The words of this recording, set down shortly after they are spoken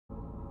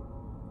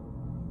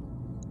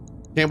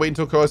Can't wait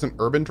until Cohh has an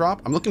urban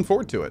drop. I'm looking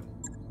forward to it.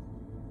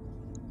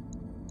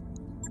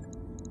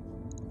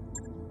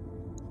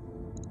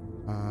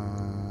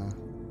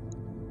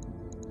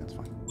 That's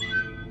fine.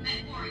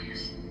 Men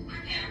warriors,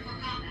 prepare for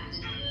combat.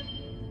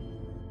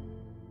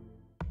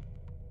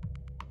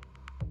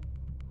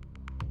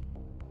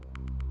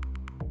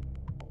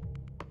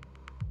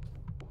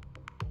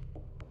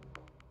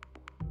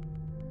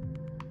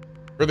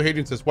 Further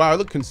Hadrian says, wow, I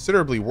look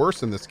considerably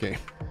worse in this game.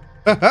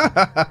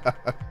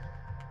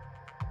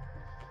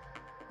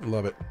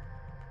 Love it.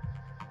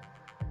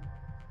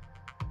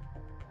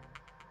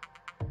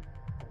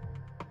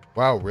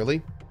 Wow,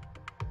 really?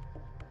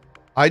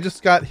 I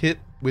just got hit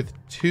with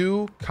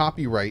 2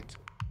 copyright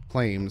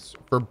claims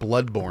for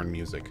Bloodborne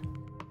music.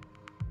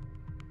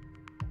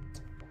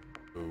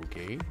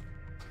 Okay.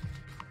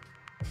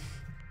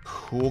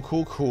 Cool,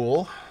 cool,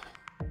 cool.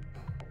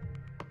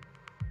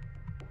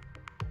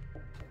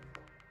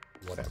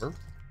 Whatever.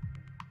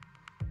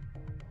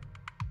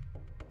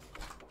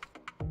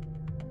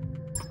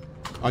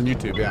 On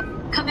YouTube, yeah.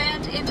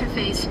 Command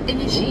interface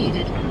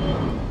initiated.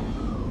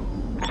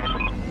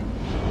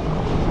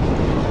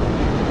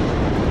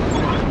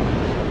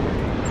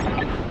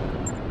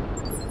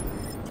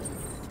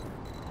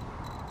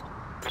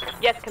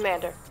 Yes,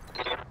 Commander.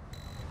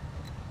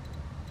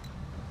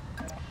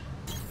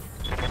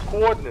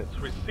 Coordinates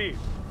received.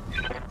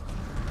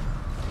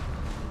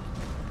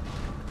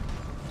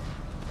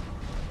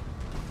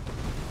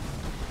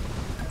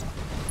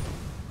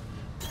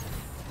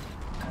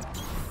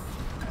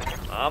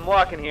 I'm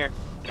walking here.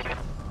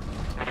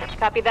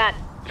 Copy that.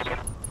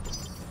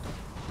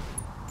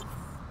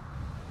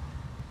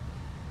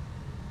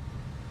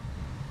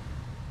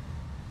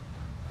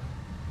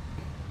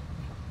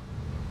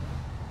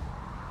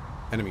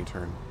 Enemy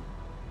turn.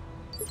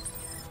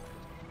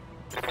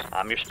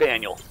 I'm your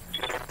spaniel.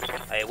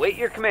 I await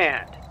your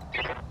command.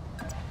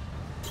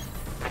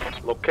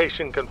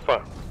 Location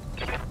confirmed.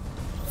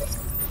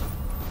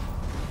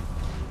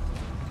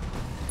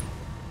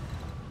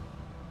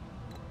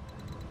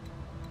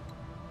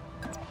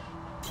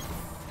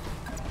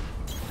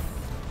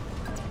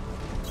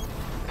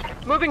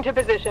 Moving to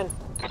position.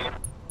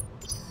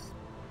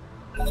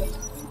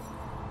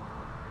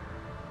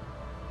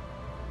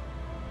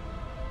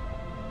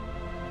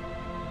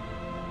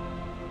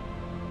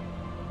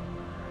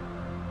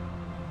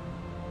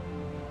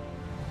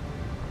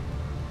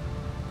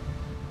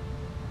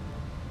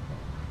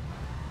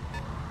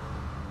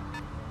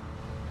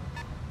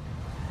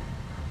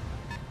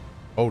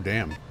 Oh,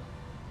 damn.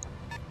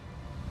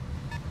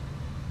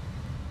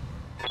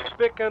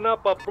 Picking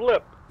up a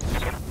blip.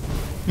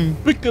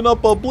 Picking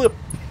up a blip.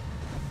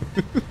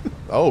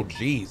 Oh,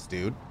 jeez,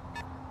 dude.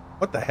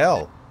 What the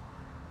hell?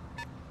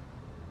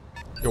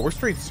 Yo, we're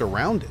straight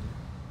surrounded.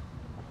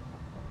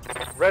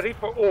 Ready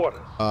for orders.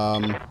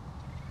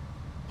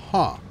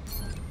 Huh.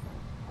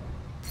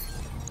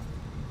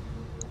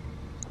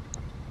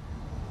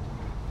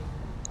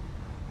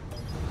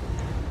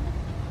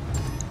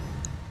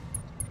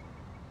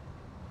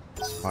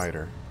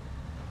 Spider.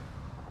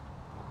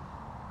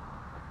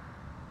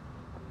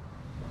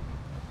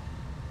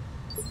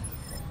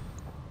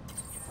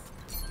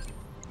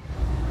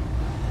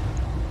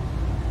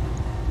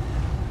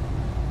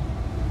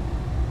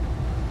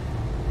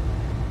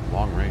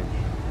 Long range.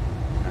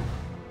 Okay.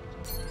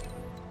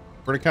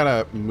 We're gonna kind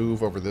of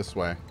move over this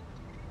way.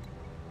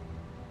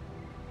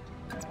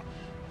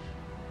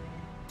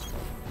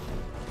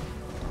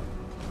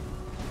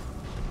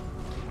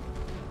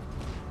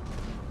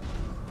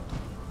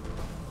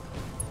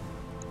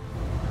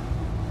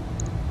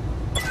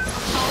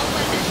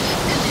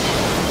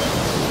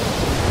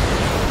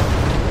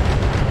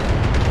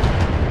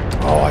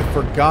 Oh, I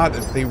forgot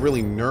that they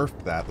really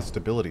nerfed that, the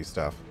stability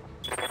stuff.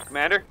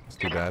 Commander? It's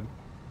too bad.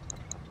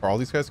 Are all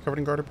these guys covered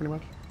in guarded pretty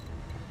much?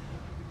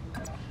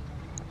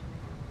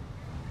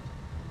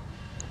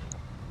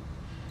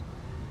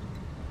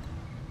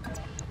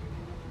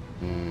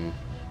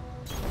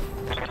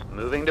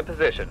 Moving to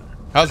position.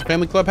 How's the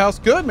family clubhouse?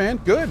 Good, man.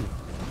 Good.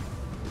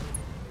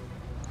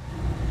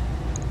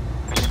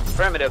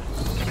 Affirmative.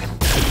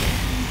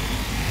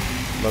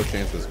 Low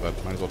chances, but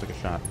might as well take a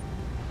shot.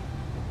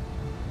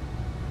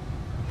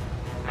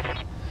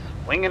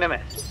 Wing and a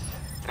miss.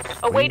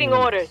 Awaiting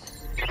orders.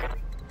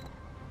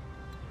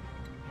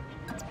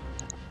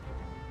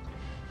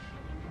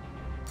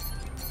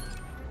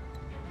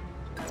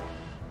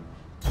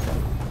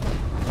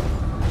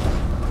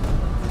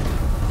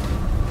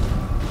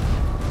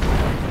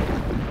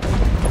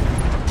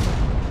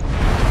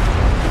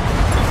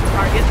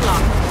 Target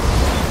locked.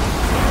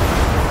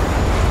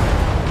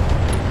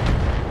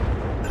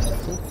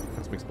 Cool.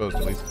 That's me exposed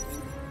at least.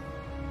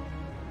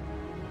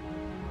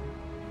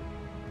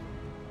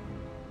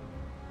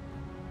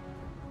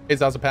 Hey,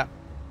 Zaza Pat.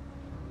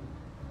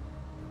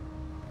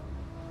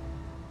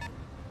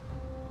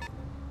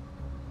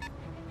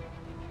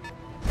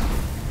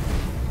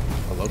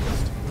 A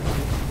locust.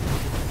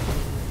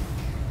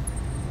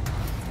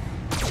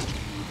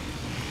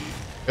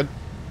 Good.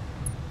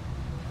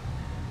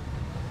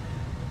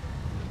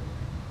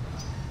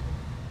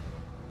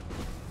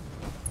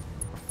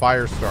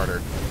 fire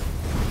starter.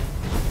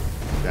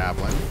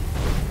 Javelin.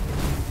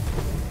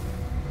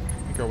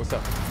 Hey girl, what's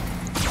up?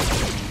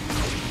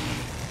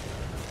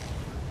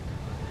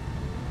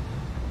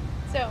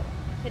 So,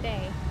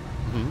 today,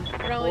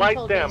 Mm-hmm. Rowan Light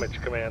told damage, me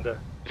Commander.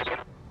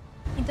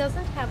 he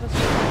doesn't have a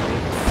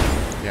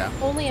favorite. Yeah.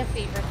 Only a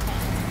favorite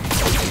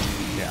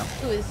pet, Yeah.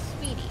 who is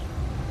Sweetie.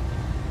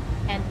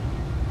 And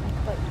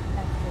but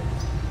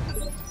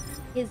that's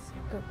his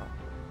girl.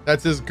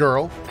 That's his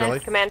girl. Really?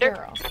 That's Commander?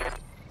 girl.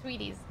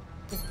 Sweetie's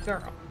his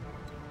girl.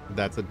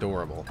 That's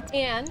adorable.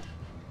 And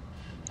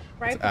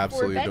right That's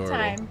before absolutely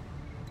bedtime, adorable.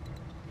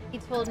 he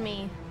told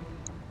me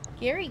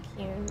Gary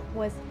Kuhn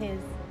was his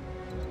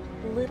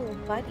little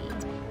buddy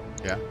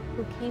Yeah.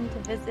 who came to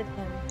visit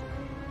him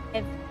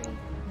every night.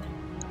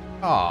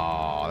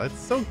 Aw, that's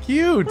so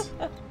cute.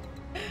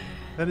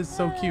 That is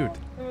so cute.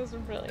 It was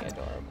really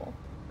adorable.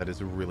 That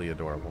is really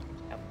adorable.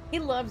 He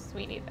loves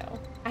Sweetie though.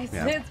 I Yeah.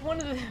 said it's one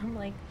of the. I'm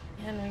like,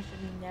 man, we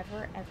should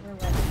never ever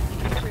let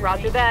Sweetie Roger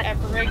roommate that.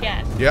 ever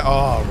again. Yeah.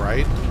 Oh,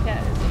 right.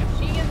 Because if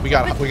she gets We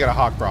got a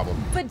hawk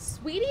problem. But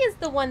Sweetie is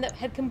the one that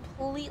had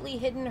completely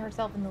hidden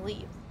herself in the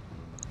leaves.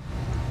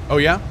 Oh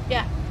yeah.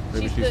 Yeah.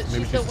 Maybe she's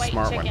she's the the white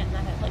smart chicken one.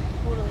 that had like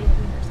totally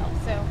hidden herself.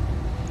 So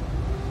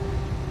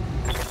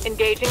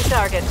Engaging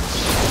target.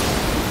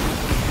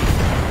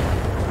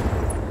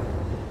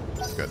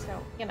 That's good. so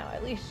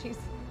at least she's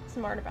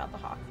smart about the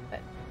hawks.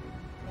 But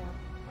yeah.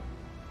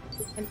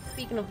 And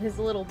speaking of his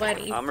little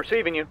buddy, I'm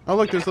receiving you. Oh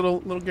look, there's little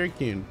Gary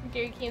Kuhn.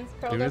 Gary Kuhn's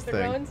curled doing up his at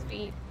thing. Rowan's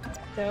feet.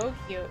 So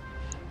cute.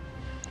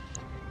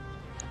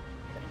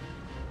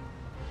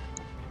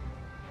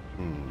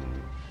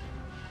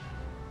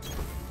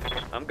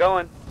 I'm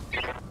going.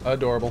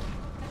 Adorable.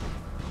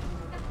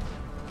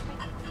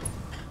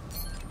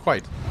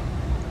 Quite.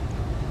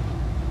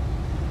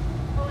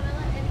 Oh, and I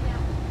let Eddie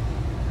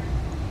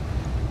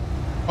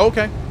out.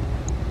 Okay.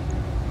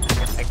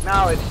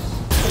 Acknowledge.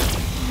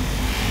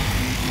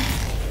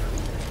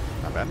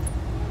 Not bad.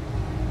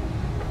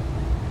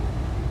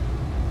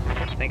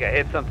 I think I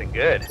hit something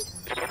good.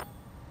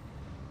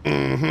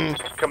 Mm-hmm.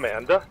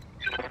 Commander,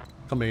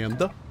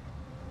 Commander.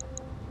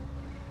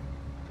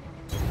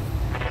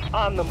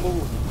 on the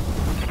move.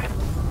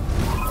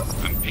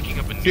 I'm picking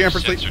up a See, new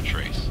Empress, like- sensor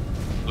trace.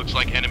 Looks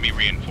like enemy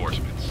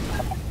reinforcements.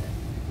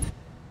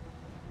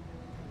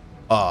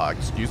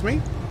 Excuse me?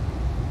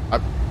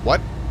 What?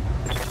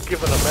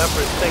 Giving them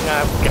everything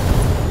I've got.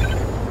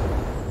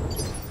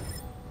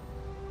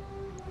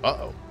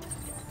 Uh-oh.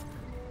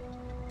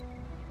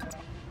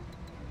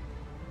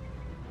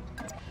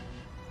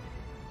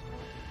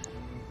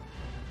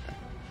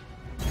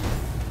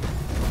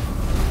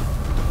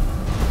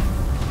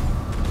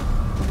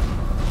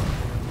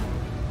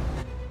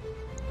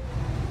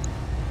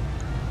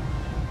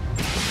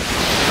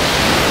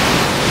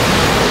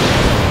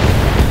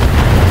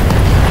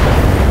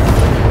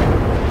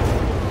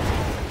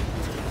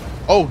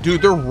 Oh,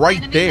 dude, they're right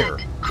Enemy there.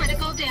 hit.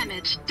 Critical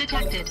damage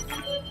detected.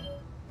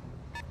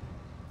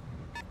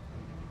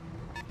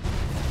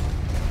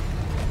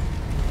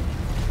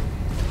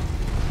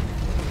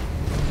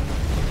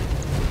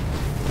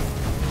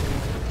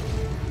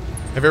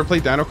 Have you ever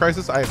played Dino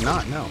Crisis? I have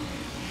not, no.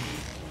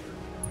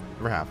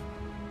 Never have.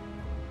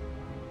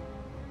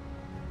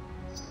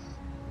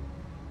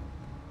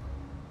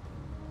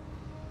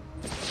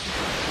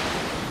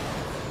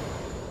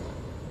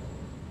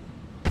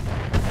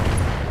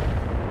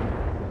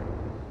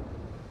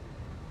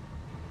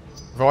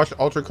 Have I watched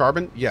Ultra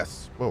Carbon?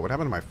 Yes. Whoa, what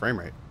happened to my frame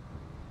rate?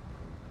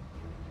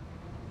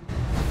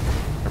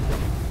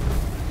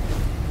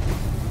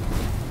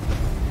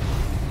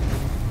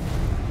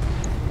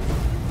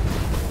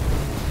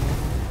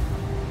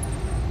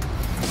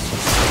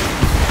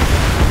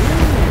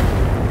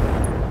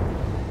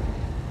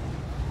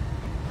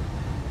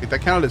 Wait,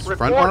 that counted as front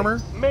Reporting.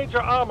 armor?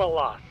 Major armor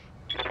loss.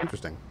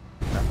 Interesting.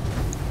 Yeah.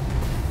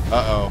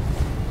 Uh-oh.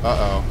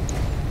 Uh-oh.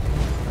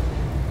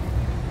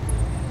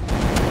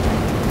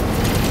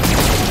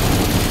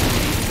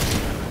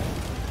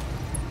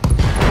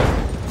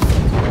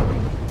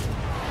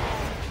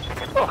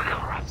 Oh,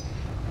 crap.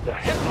 They're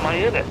hitting my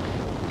unit.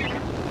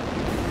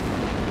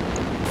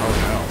 Oh,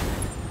 no.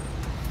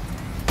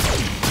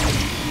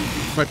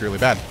 This might be really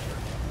bad.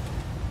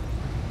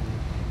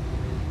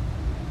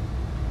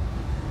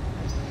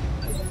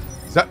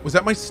 Was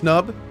that my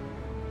snub?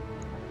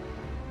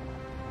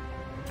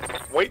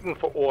 Waiting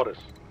for orders.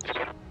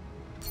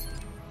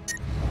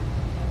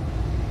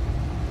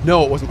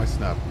 No, it wasn't my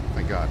snub.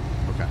 Thank God.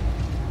 Okay.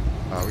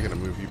 We gotta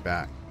move you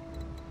back.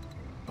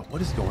 But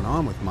what is going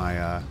on with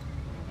my,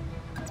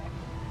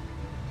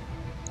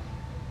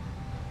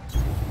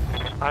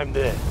 I'm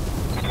there.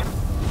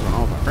 what's going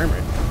on with my frame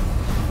rate?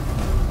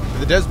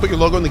 Did the devs put your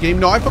logo in the game?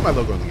 No, I put my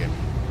logo in the game.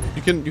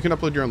 You can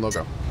upload your own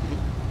logo.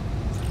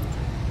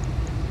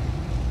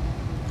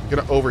 It's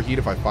gonna overheat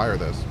if I fire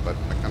this, but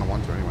I kind of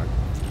want to anyway.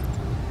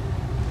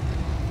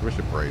 I wish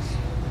it brace.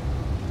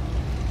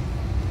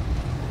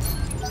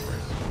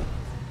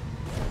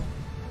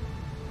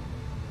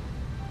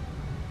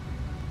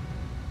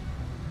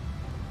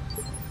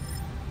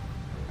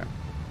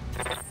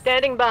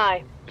 Standing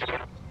by. I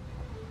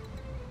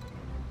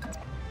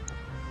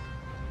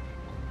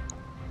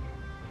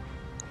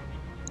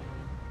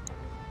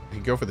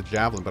could go for the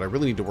javelin, but I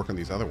really need to work on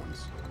these other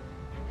ones.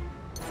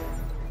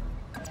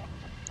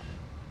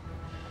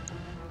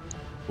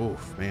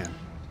 Oof, man.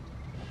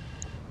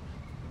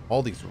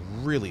 All these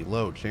really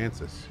low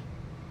chances.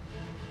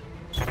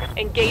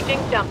 Engaging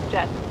jump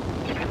jet.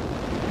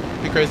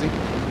 Be crazy.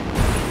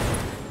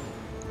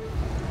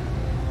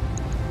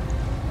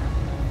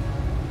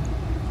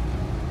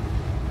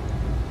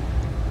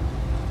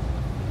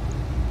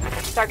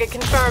 Target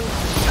confirmed.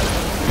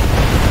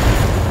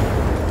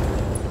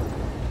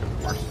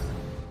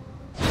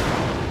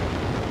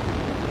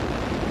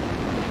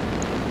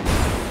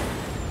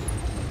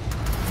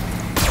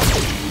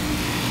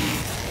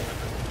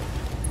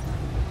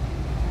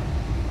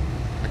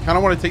 I kind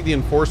of want to take the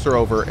Enforcer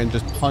over and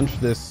just punch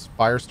this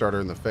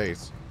Firestarter in the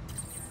face.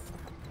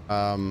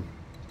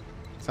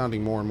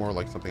 Sounding more and more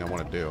like something I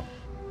want to do.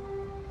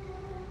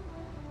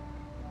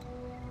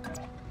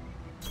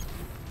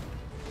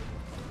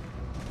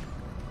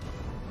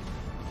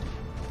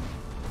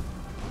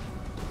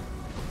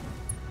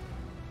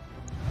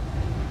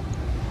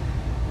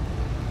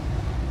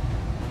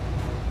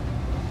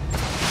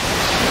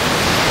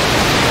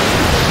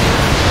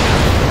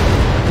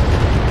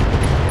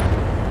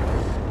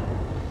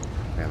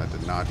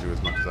 Do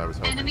as much as I was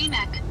hoping. Enemy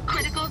mech.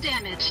 Critical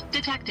damage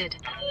detected.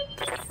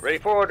 Ready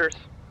for orders.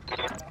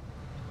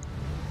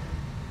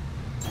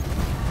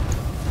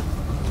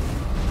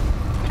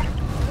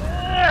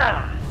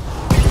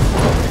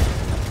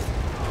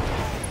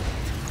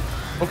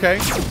 Okay.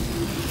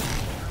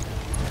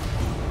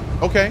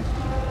 Okay.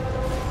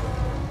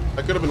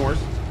 That could have been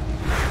worse.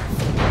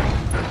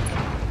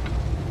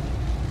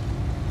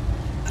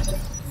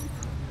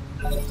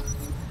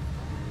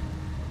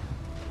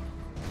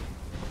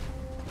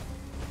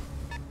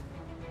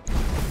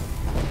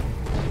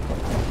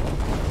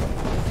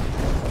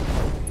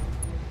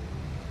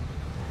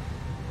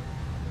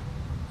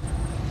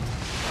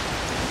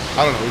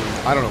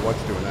 I don't know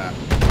what's doing that.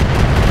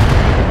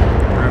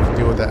 We're gonna have to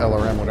deal with the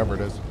LRM, whatever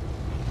it is.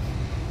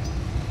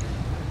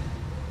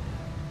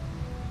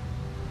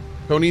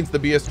 Cohh needs the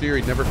BS or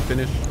he'd never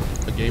finish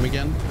a game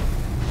again.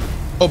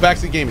 Oh,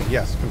 backseat gaming.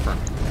 Yes,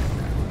 confirmed.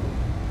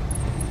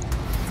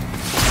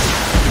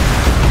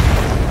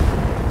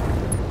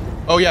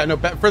 Oh yeah, no.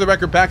 For the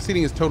record,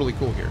 backseating is totally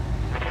cool here.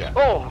 Yeah.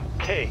 Oh,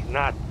 okay,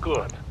 not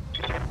good.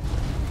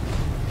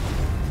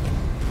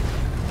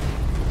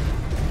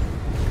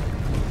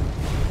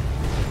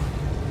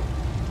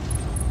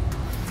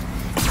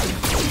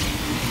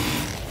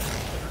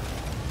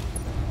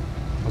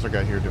 How's our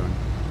guy here doing?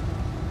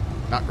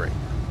 Not great.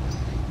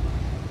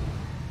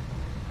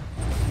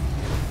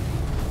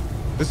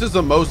 This is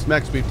the most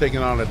mechs we've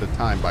taken on at a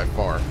time by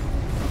far.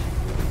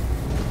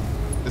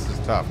 This is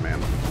tough,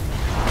 man.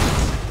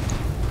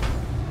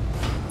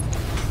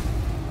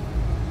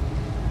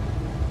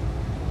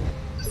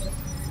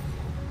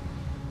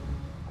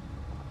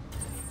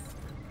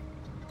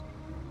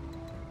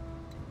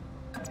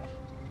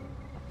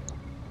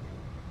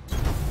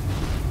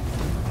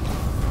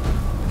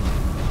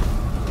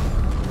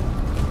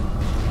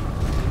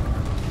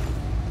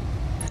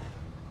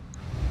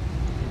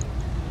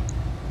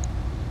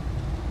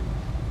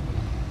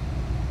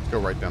 Go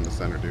right down the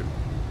center, dude.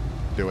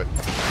 Do it.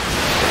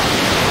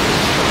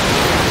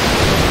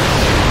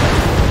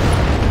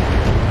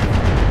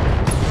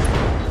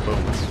 Boom.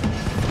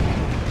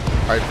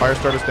 Alright,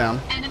 Firestarter's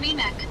down. Enemy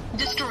mech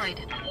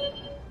destroyed.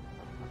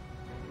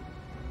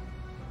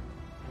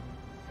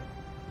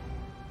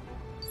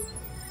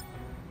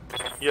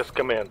 Yes,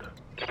 Commander.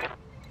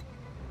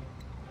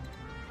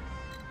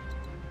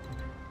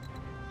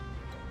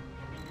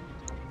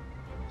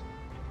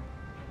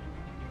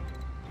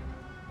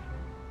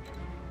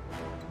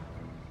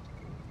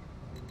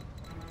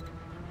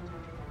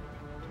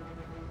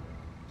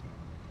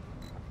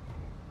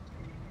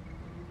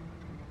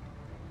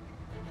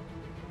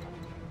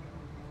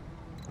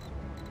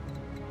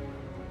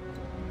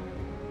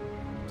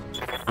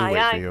 We'll Aye, wait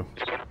aye. for you.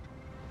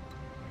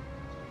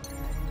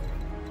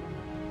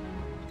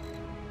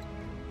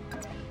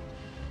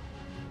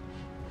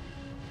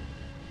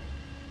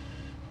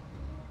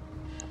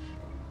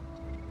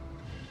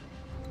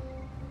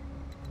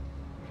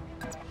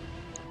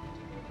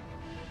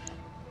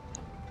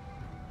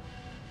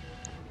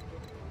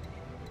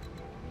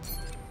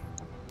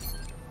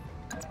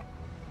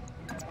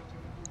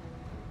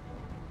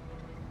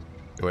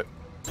 Do it.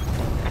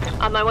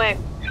 On my way.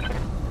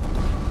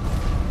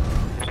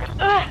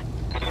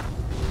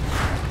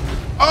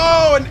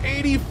 Oh, an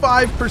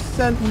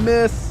 85%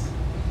 miss.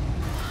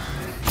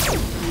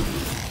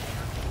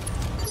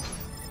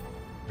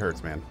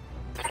 Hurts, man.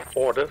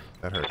 Orders.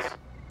 That hurts.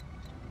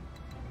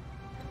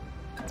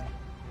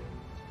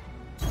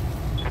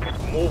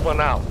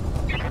 Moving out.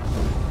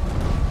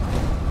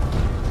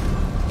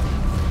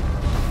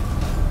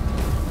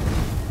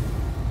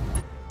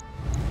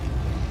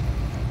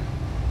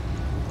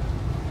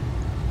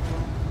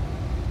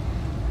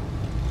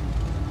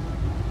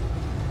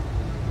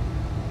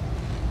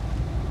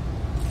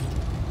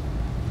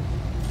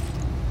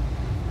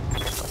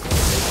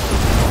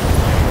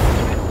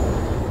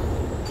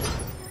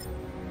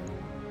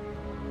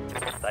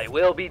 It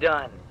will be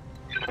done.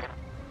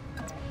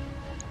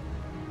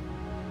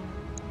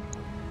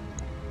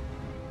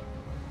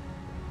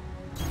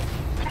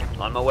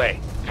 On my way.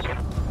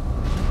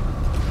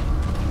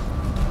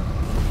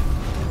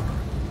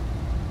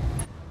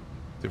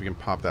 See if we can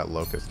pop that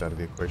locust out of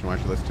the equation. Well,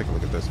 actually, let's take a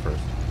look at this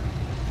first.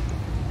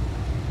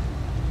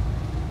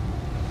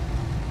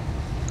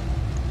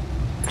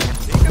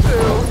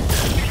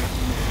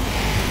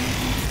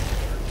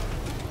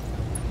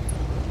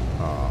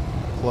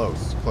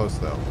 Close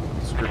though.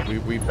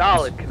 We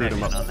Solid screwed him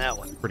connection up on that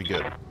one. pretty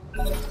good.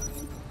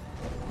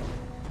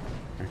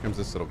 Here comes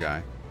this little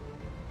guy.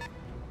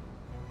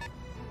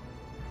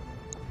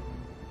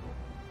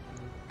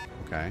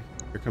 Okay.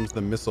 Here comes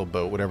the missile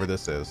boat, whatever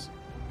this is.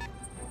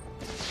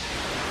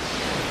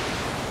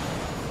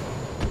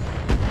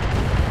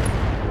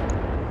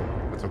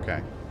 That's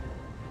okay.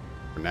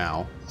 For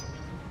now.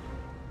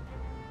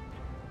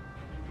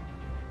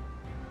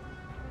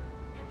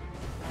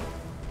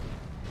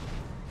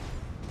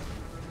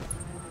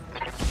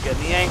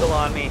 Getting the angle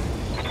on me.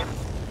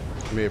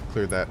 You may have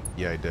cleared that.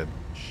 Yeah, I did.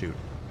 Shoot.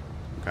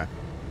 Okay.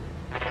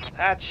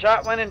 That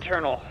shot went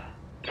internal.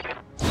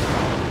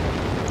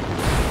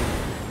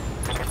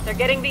 They're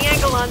getting the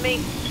angle on me.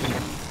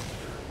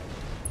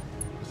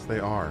 Yes, they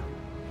are.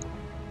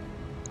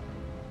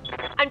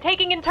 I'm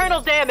taking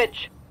internal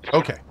damage.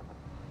 Okay.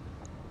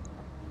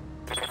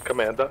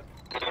 Commander.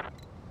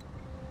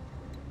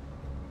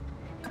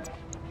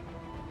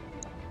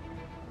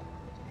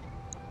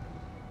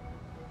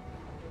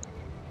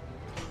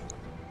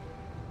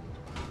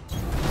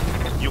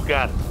 You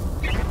got it.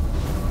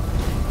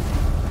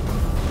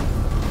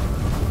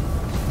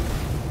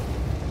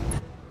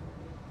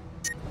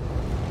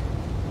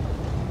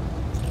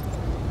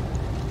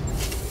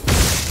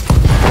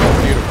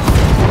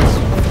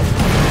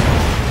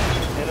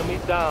 Enemy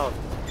down.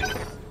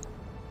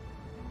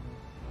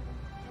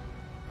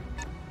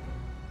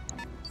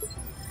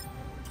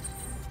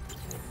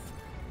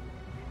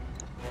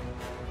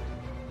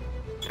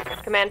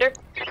 Commander?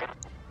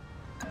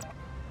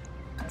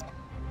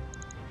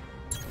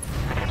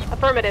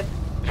 Affirmative.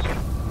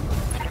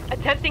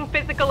 Attempting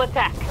physical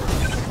attack.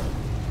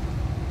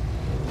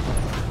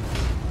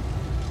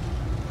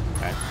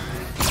 Okay.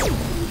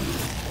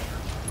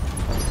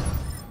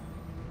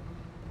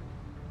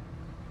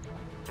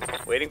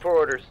 Waiting for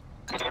orders.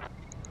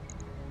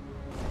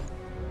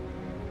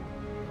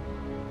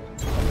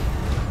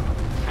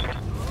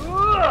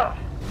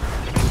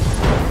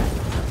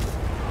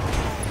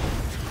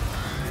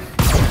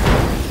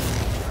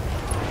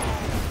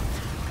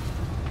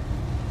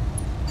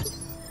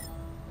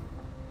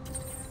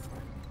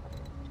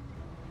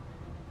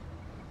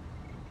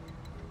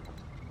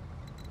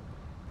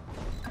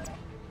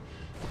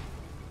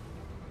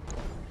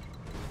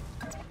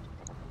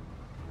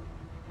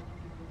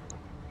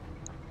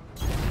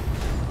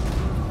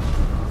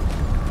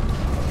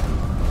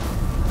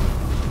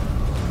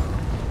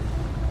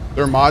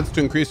 There are mods to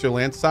increase your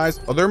lance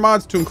size. Oh, there are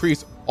mods to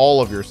increase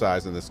all of your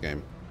size in this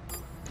game.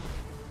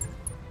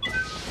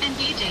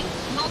 Engaging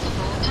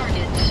multiple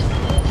targets.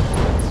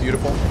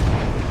 Beautiful.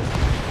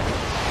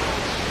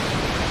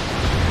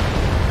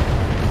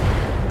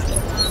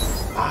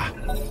 Ah.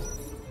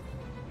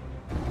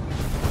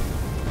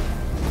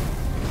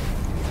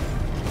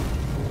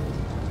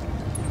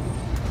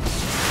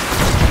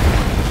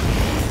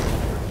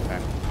 Okay.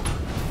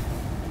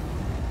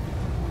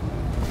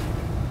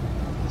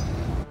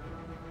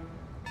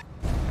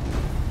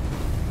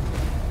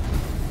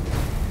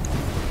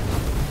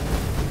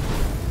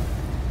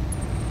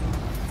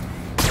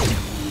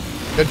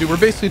 Yeah, dude, we're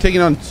basically taking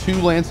on 2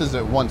 lances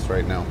at once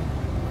right now.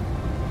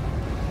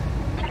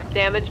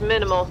 Damage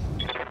minimal.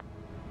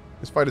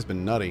 This fight has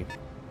been nutty.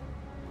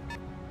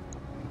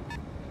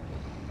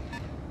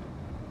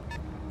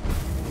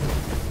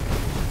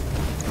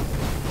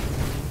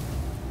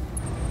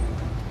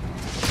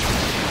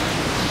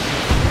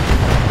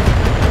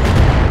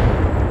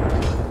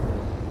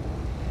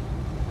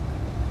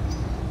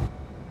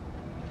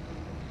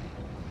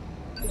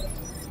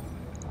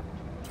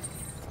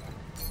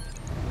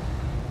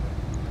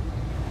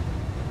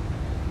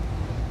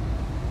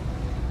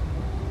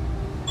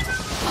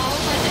 All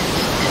weapons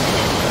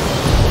committed.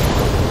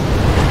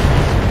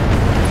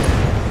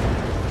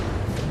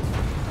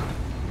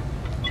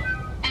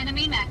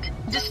 Enemy mech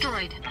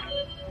destroyed.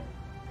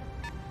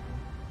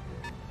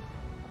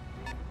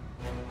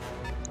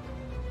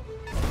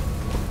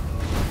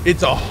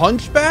 It's a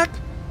hunchback?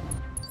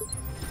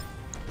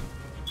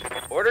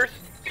 Orders?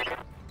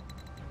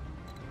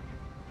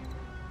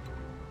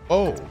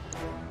 Oh.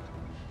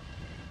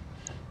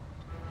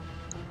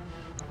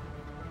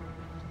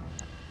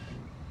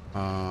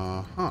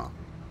 Huh.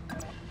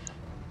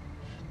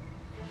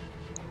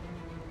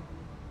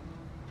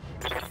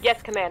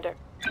 Yes, Commander.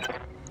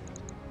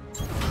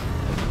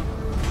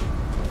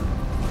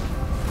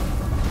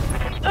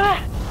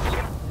 Ugh!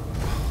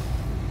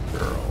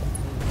 Girl.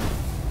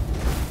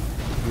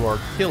 You are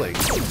killing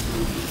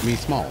me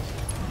small.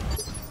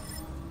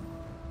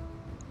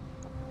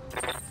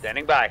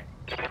 Standing by.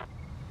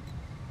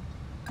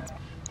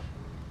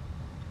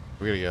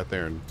 We gotta get out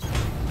there and...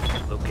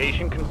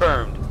 Location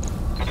confirmed.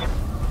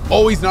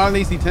 Oh, he's not an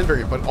AC-10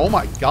 variant, but oh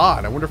my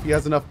god, I wonder if he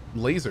has enough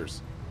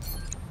lasers.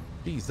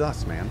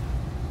 Jesus, man.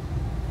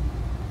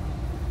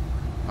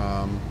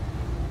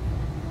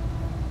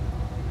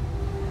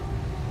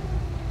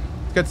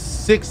 It's got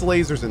 6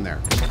 lasers in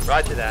there.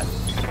 Roger that.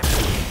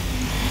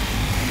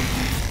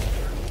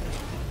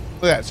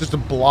 Look at that, it's just a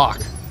block.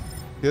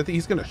 Dude,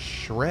 he's gonna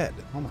shred.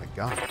 Oh my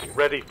god. Dude.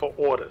 Ready for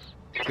orders.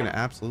 He's gonna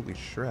absolutely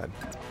shred.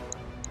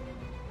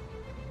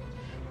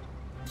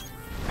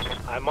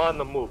 I'm on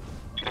the move.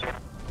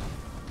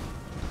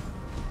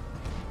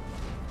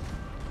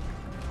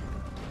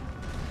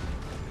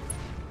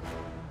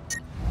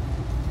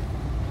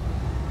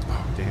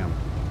 Oh, damn.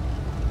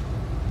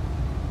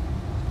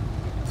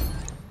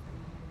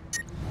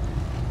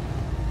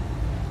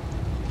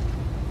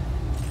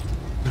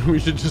 We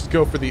should just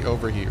go for the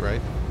overheat,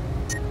 right?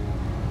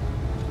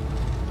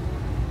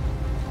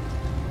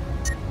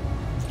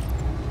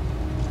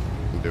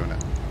 I'm doing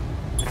it.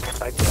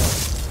 I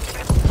guess.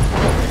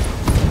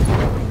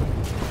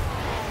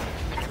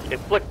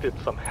 Inflicted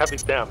some heavy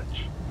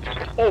damage.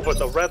 Over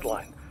the red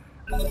line.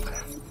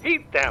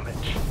 Heat damage.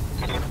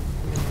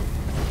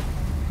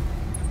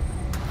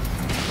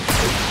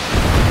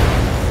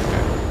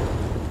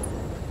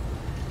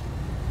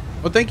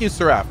 Well, thank you,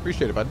 Seraph.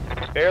 Appreciate it, bud.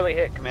 Barely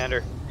hit,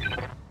 Commander.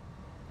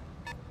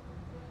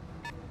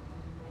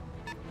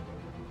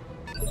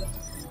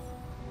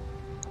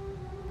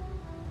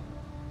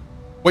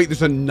 Wait,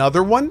 there's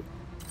another one?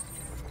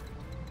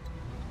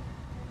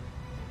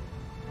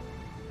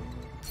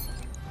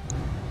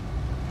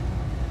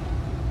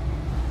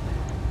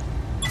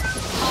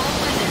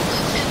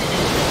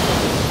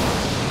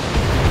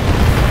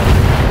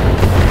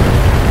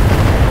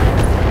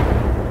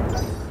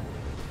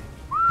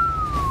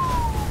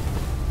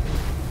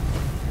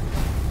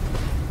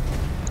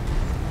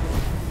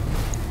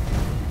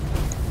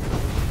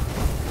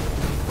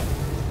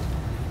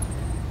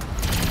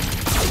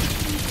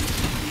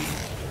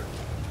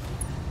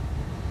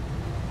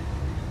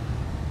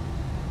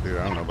 Dude,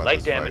 I don't know about Light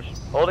this damage. fight.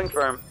 Holding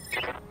firm.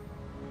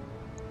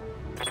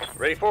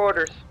 Ready for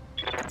orders.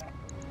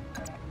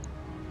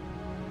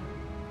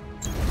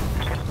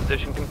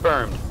 Position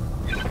confirmed.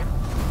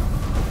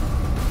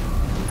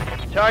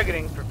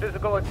 Targeting for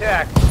physical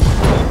attack.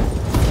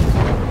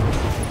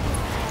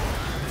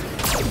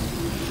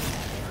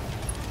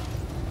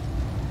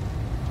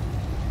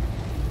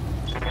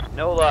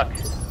 No luck.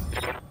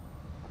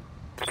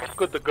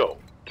 Good to go.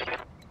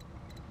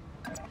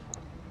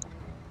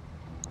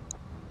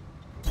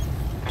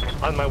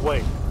 On my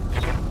way.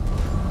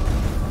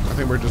 I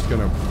think we're just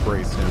gonna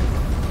brace him.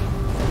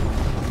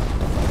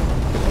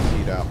 Get the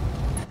heat out.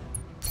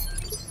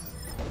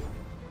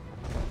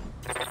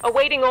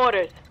 Awaiting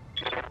orders.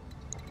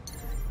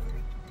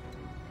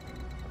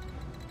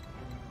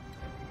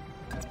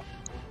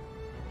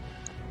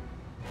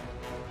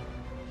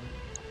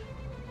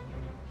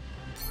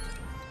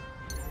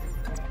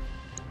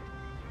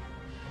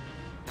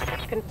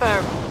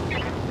 Confirmed.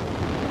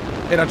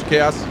 Hey, Dr.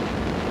 Chaos.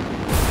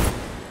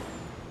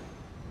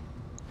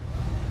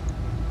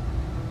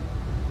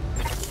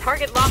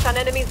 Target lock on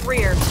enemy's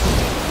rear.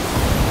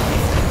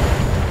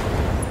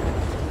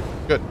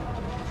 Good.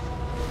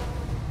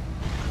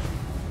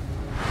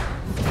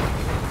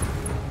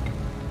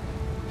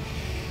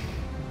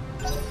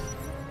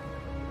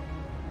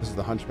 This is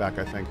the Hunchback,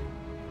 I think.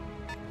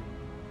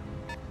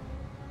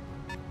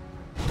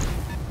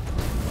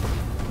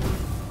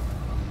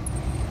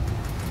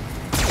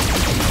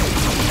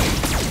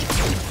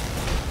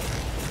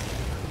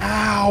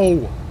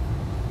 Ow!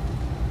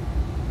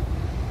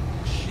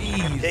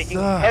 Taking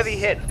heavy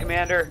hits,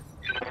 Commander.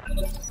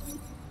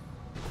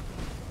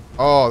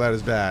 Oh, that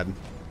is bad.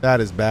 That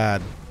is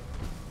bad.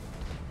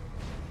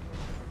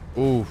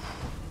 Oof.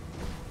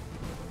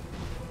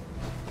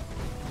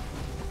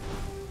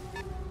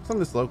 What's on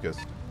this locust?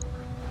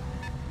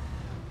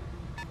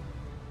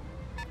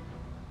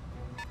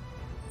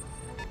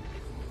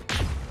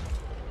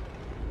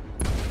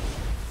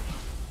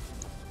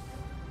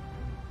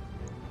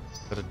 Is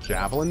that a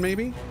javelin,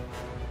 maybe?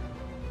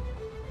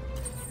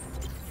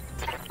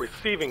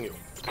 Receiving you.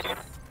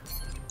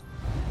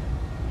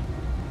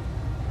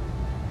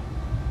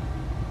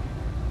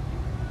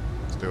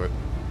 Let's do it.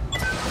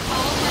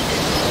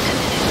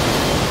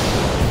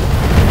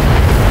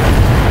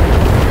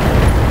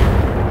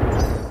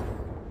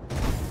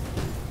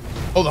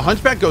 Oh, the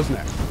Hunchback goes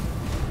next.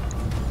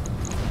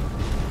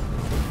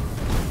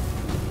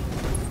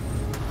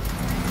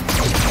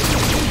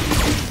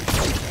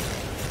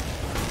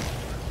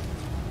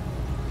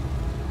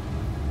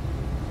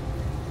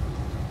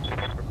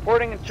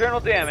 Reporting internal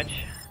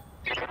damage.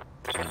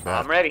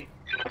 I'm ready.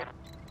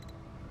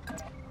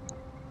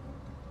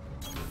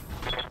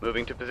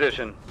 Moving to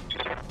position.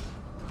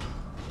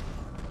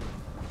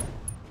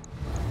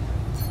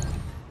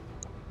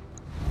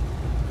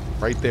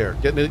 Right there.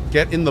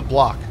 Get in the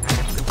block.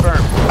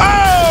 Confirmed.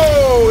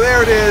 Oh,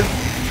 there it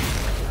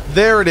is.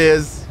 There it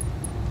is.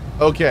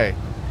 Okay.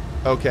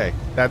 Okay.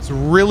 That's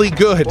really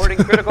good. Reporting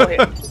critical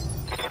hit.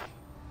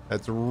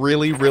 That's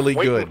really, really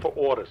Waiting good. for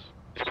orders.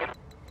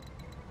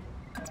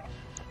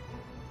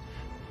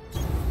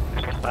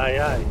 Aye,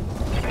 aye.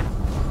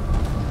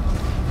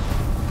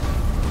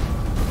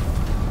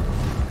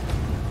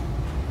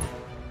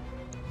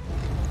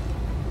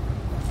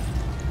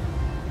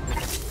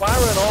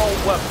 Firing all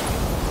weapons.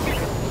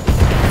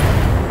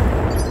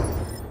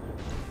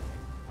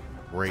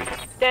 Great.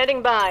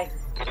 Standing by.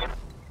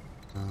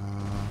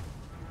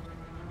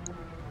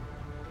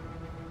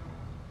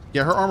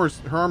 Yeah, her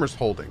armor's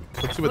holding.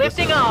 Let's see what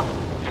Lifting this is. off.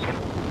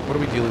 What are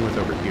we dealing with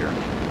over here?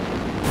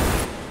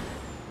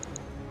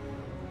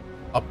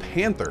 A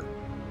panther.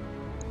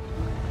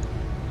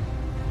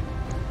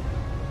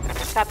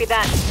 Copy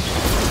that.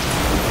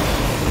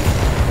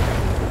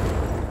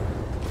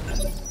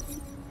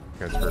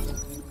 Guy's hurt.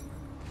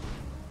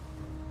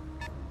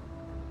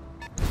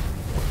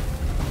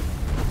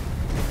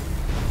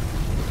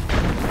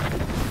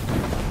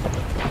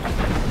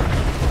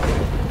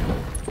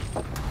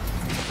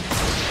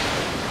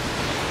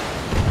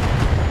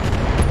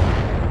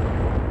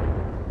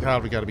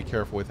 God, we gotta be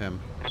careful with him.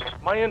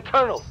 My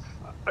internals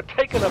are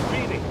taking a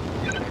beating.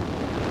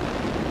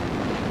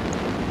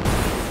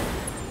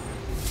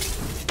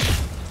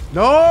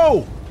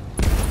 No!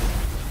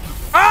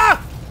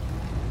 Ah!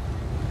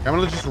 I'm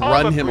gonna just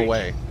run Armor him breach.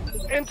 away.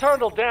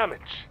 Internal damage.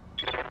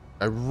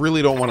 I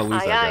really don't want to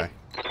lose Aye, that aye.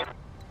 guy.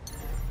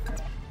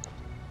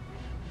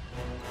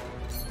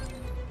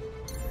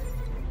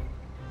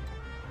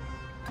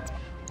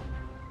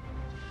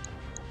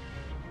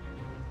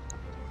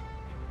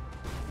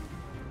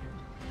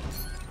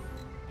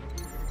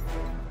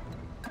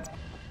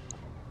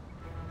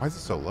 Why is it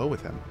so low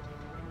with him?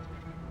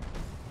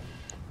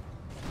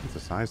 It's a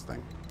size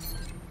thing.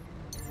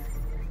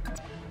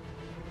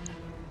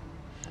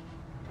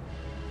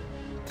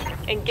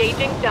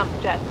 Engaging dump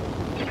jet.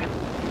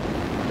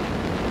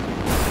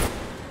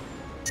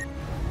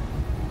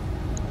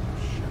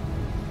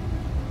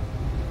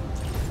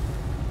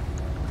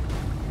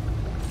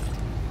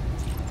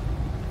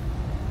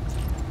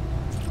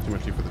 Too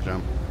much for the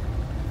jump.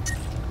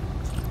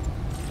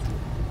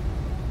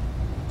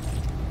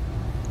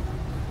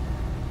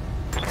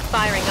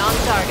 Firing on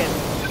target.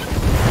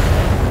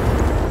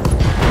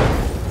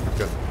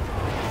 Good.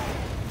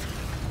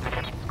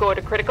 Scored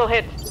a critical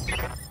hit.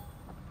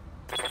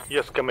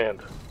 Yes,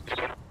 Commander.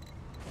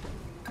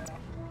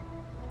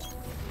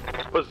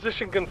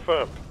 Position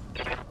confirmed.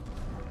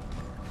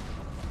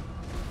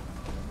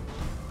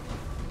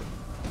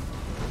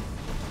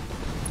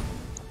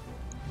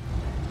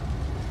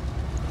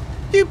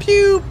 Pew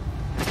pew.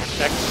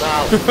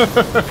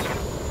 Acknowledged.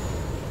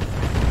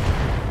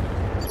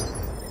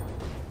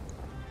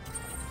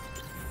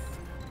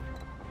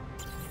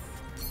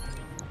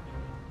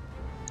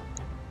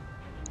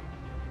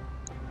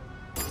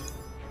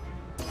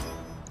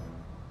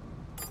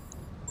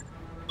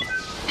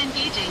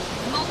 Engaging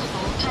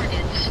multiple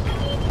targets.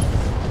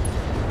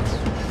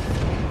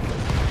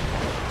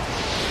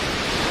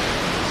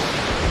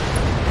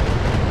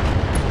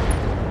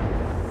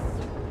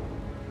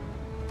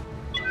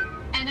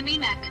 Enemy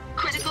mech.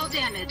 Critical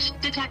damage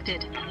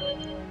detected.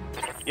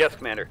 Yes,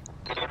 Commander.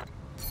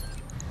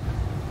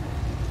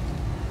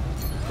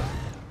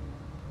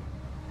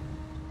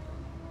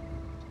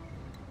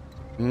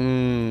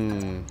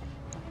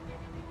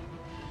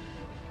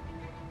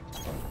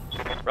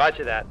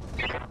 Roger that.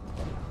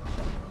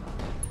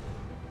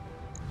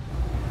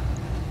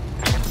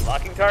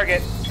 Locking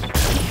target.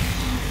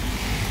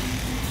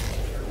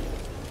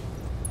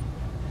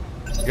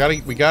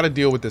 We gotta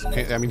deal with this.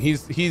 I mean,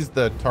 he's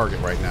the target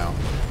right now.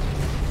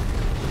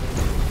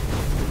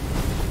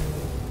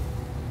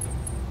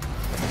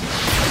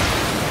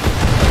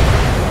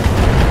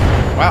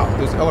 Wow,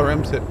 those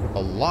LRMs hit a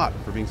lot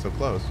for being so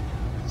close.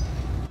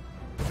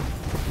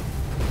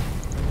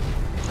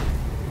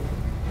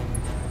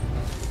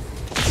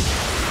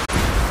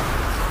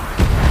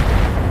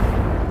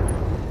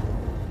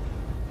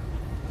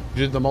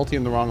 You did the multi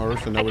in the wrong order,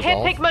 so no I resolve.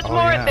 can't take much Oh,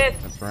 more yeah, of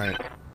this. That's right.